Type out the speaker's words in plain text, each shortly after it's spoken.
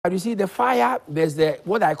You see, the fire, there's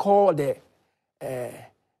what I call the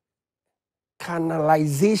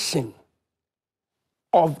canalization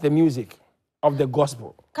of the music, of the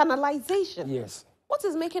gospel. Canalization? Yes. What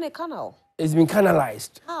is making a canal? It's been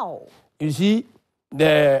canalized. How? You see,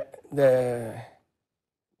 the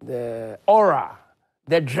aura,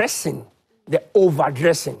 the dressing, the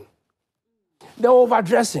overdressing. The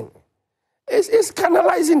overdressing is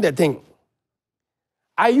canalizing the thing.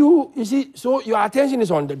 You see, so your attention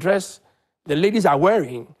is on the dress the ladies are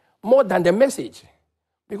wearing more than the message,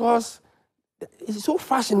 because it's so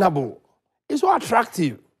fashionable, it's so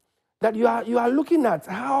attractive that you are looking at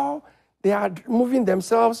how they are moving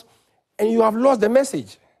themselves, and you have lost the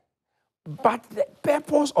message. But the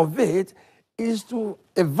purpose of it is to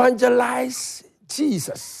evangelize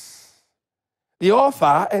Jesus, the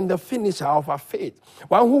author and the finisher of our faith,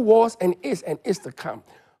 one who was and is to come.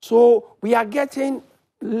 So we are getting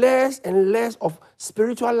less and less of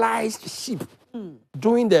spiritualized sheep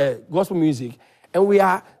doing the gospel music, and we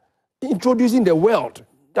are introducing the world.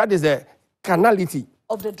 That is the carnality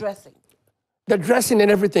of the dressing. The dressing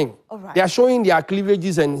and everything. All right. They are showing their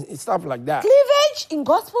cleavages and stuff like that. Cleavage in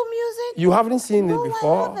gospel music? You haven't seen it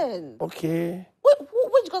before? I haven't. Okay.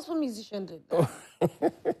 Which gospel musician did that?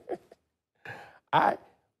 I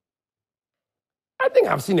think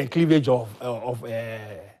I've seen a cleavage of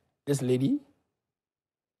this lady,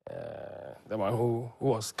 the one who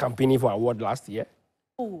was campaigning for an award last year.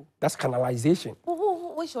 Who? That's canalization.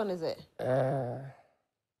 Which one is it?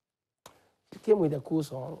 She came with a cool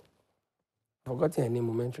song. I've forgotten her name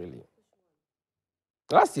momentarily.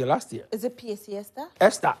 Last year. Is it Piesie Esther?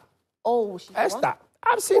 Esther. Oh, she's Esther. one?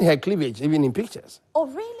 I've seen her cleavage even in pictures. Oh,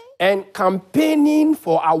 really? And campaigning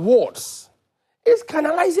for awards is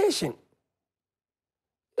canalization.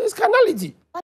 It's carnality.